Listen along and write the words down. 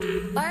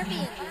BARB.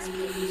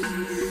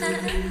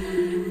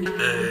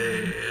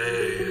 Hey,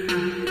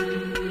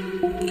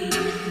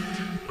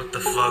 what the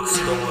fuck's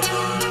going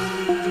on?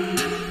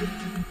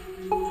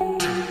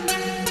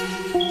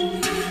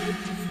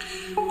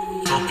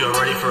 Hope you're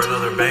ready for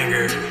another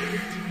banger.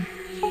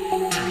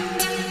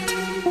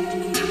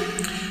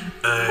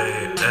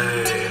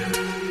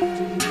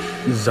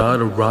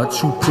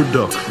 Xateratsu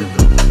production.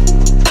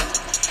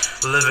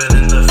 Living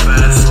in the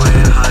fast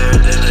lane, higher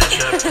than a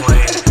jet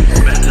plane.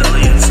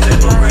 Mentally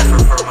unstable,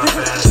 grateful for my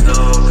fans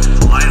though.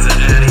 Lines of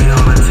Annie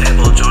on the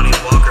table, Johnny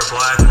Walker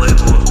Black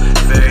Label.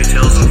 Fairy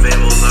tales and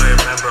fables, I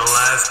remember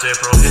last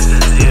April. Hit the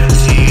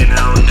DMT,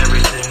 now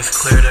everything's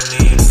clear to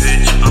me.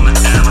 Bitch, I'm an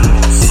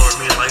animal, sort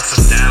me like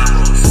some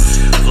animals.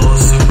 Flow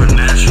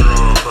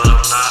supernatural, but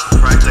I'm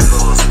not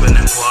practical.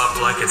 Spinning guap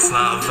like it's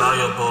not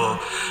valuable.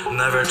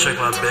 Never check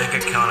my bank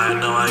account, I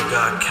know I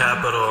got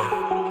capital.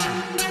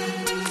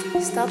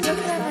 Stop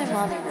looking at my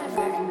mommy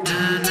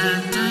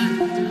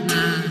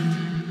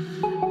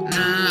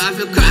I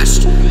feel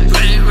crushed,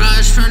 brain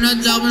rush from the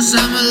dope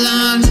inside my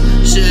lungs.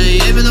 She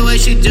even the way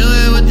she do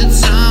it with the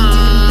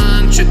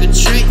tongue. Trick or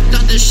treat,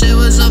 thought this shit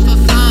was all for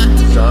fun.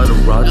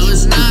 No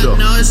it's not,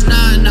 no it's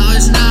not, no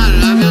it's not.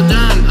 I feel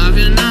dumb, I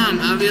feel numb,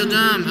 I feel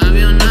dumb, I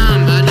feel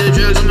numb. I do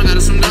drugs, oh my god,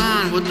 I'm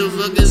gone. What the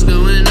fuck is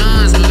going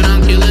on? Smoking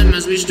on, killing,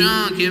 must be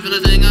strong. Can't feel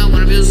a thing, I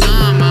wanna feel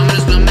some. I'm in a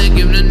stomach,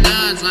 giving it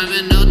nuts. Life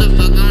ain't know what the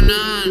fuck going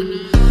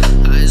on.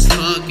 I just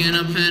fuck in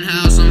a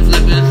penthouse, I'm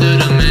flipping through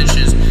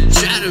dimensions.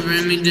 Try to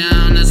bring me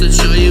down, that's what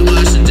show you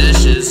washing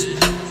dishes.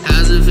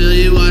 How's it feel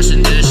you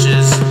washing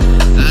dishes?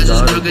 I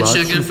just broke a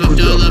check and fucked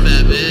all of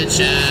that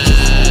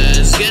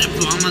bitches. Get up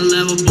on my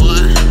level,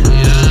 boy.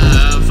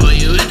 Yeah, for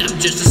you end up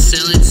just a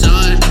silly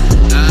toy.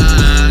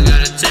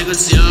 Gotta take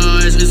what's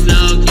yours, there's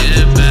no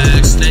give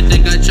backs. They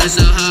think I try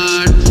so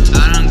hard.